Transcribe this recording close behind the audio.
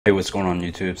Hey, what's going on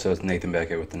YouTube? So it's Nathan back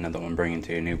here with another one, bringing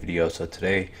to you a new video. So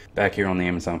today, back here on the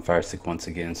Amazon Fire Stick once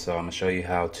again. So I'm going to show you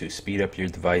how to speed up your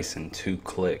device in 2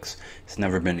 clicks. It's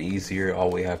never been easier.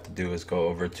 All we have to do is go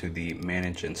over to the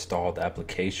Manage Installed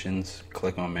Applications.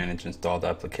 Click on Manage Installed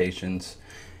Applications.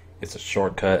 It's a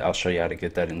shortcut. I'll show you how to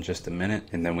get that in just a minute.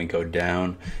 And then we go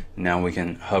down. Now we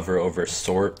can hover over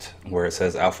Sort where it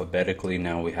says alphabetically.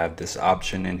 Now we have this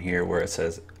option in here where it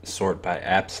says Sort by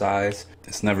app size.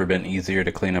 It's never been easier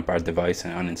to clean up our device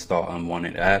and uninstall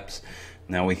unwanted apps.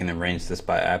 Now we can arrange this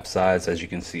by app size. As you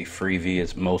can see, firetv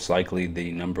is most likely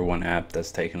the #1 app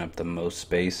that's taken up the most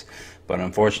space, but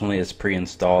unfortunately it's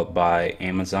pre-installed by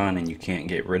Amazon and you can't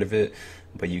get rid of it,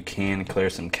 but you can clear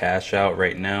some cache out.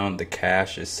 Right now the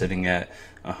cache is sitting at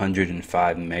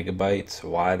 105 megabytes.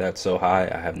 Why that's so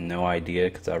high, I have no idea,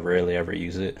 because I rarely ever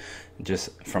use it.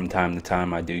 Just from time to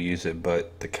time I do use it,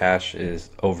 but the cache is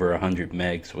over 100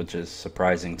 megs, which is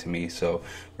surprising to me. So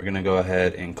we're gonna go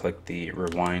ahead and click the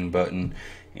rewind button,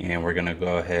 and we're gonna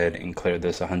go ahead and clear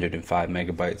this 105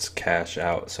 megabytes cache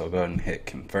out. So go ahead and hit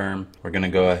confirm. We're gonna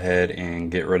go ahead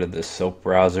and get rid of this Soap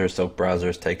browser. Soap browser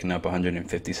is taking up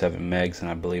 157 megs,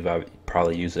 and I believe I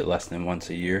probably use it less than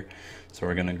once a year. So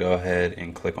we're gonna go ahead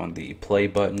and click on the play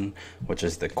button, which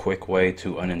is the quick way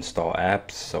to uninstall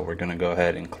apps. So we're gonna go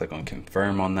ahead and click on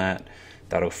confirm on that.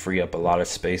 That'll free up a lot of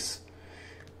space.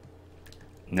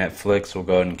 Netflix, we'll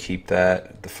go ahead and keep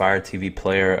that. The Fire TV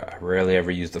player, I rarely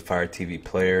ever use the Fire TV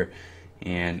player,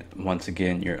 and once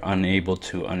again you're unable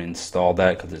to uninstall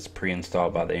that because it's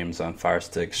pre-installed by the Amazon Fire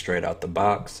Stick straight out the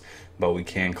box. But we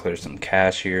can clear some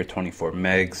cache here, 24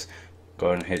 megs. Go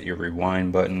ahead and hit your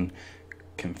rewind button,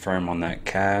 confirm on that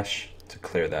cache to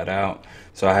clear that out.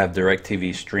 So I have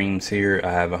DirecTV streams here.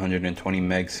 I have 120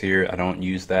 megs here. I don't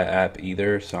use that app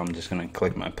either, so I'm just going to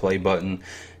click my play button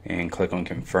and click on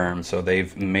confirm. So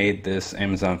they've made this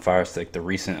Amazon Fire Stick, the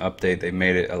recent update, they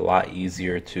made it a lot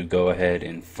easier to go ahead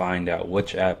and find out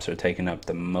which apps are taking up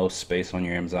the most space on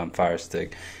your Amazon Fire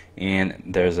Stick. And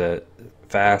there's a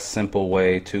fast, simple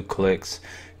way, 2 clicks.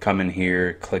 Come in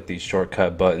here, click these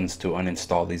shortcut buttons to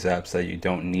uninstall these apps that you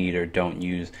don't need or don't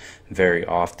use very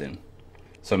often.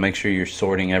 So make sure you're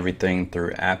sorting everything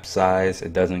through app size.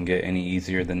 It doesn't get any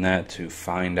easier than that to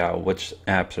find out which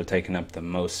apps are taking up the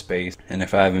most space. And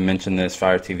if I haven't mentioned this,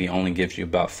 Fire TV only gives you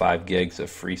about 5 gigs of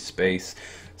free space.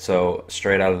 So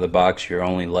straight out of the box, you're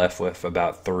only left with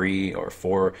about 3 or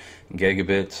 4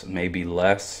 gigabits, maybe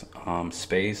less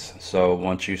space. So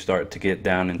once you start to get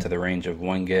down into the range of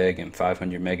 1 gig and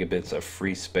 500 megabits of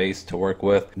free space to work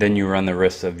with, then you run the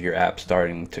risk of your app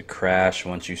starting to crash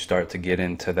once you start to get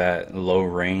into that low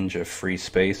range of free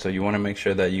space. So you want to make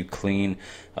sure that you clean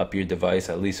up your device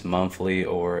at least monthly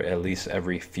or at least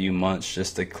every few months,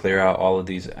 just to clear out all of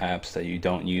these apps that you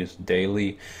don't use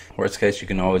daily. Worst case, you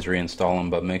can always reinstall them,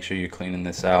 but make sure you're cleaning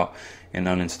this out and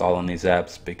uninstalling these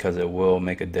apps, because it will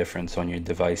make a difference on your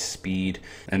device speed.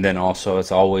 And then also,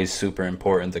 it's always super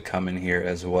important to come in here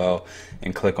as well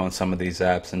and click on some of these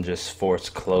apps and just force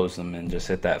close them and just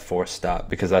hit that force stop,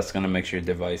 because that's going to make sure your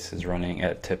device is running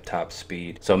at tip-top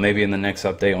speed. So maybe in the next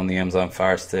update on the Amazon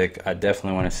Fire Stick, I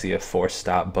definitely want to see a force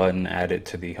stop button added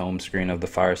to the home screen of the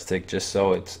Fire Stick, just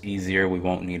so it's easier. We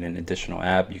won't need an additional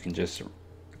app. You can just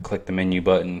click the menu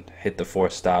button, hit the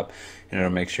force stop, and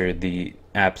it'll make sure the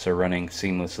apps are running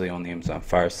seamlessly on the Amazon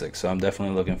Fire Stick. So I'm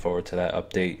definitely looking forward to that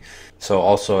update. So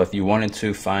also, if you wanted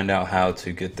to find out how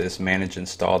to get this manage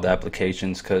installed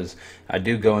applications, because I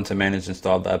do go into manage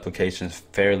installed applications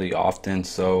fairly often,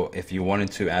 so if you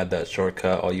wanted to add that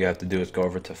shortcut, all you have to do is go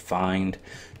over to find,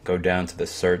 go down to the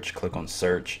search, click on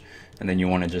search, and then you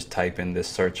want to just type in this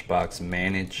search box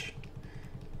manage.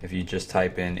 If you just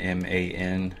type in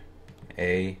MANA,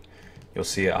 you'll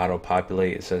see it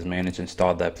auto-populate. It says manage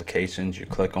installed applications. You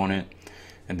click on it,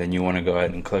 and then you want to go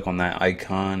ahead and click on that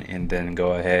icon and then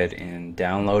go ahead and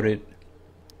download it.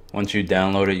 Once you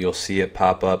download it, you'll see it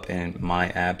pop up in my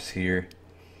apps here.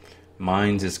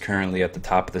 Mine's is currently at the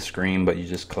top of the screen, but you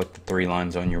just click the 3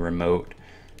 lines on your remote,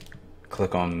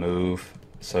 click on move.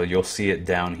 So you'll see it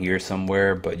down here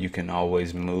somewhere, but you can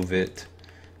always move it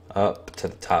up to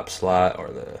the top slot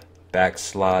or the back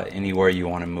slot. Anywhere you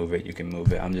want to move it, you can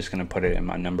move it. I'm just going to put it in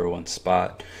my #1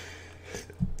 spot,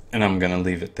 and I'm going to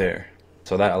leave it there.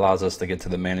 So that allows us to get to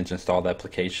the manage installed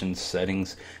applications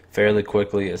settings fairly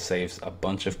quickly. It saves a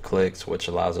bunch of clicks, which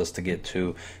allows us to get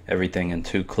to everything in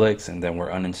 2 clicks, and then we're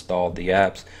uninstalled the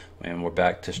apps and we're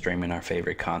back to streaming our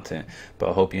favorite content. But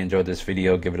I hope you enjoyed this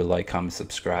video. Give it a like, comment,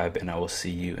 subscribe, and I will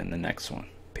see you in the next one.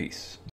 Peace.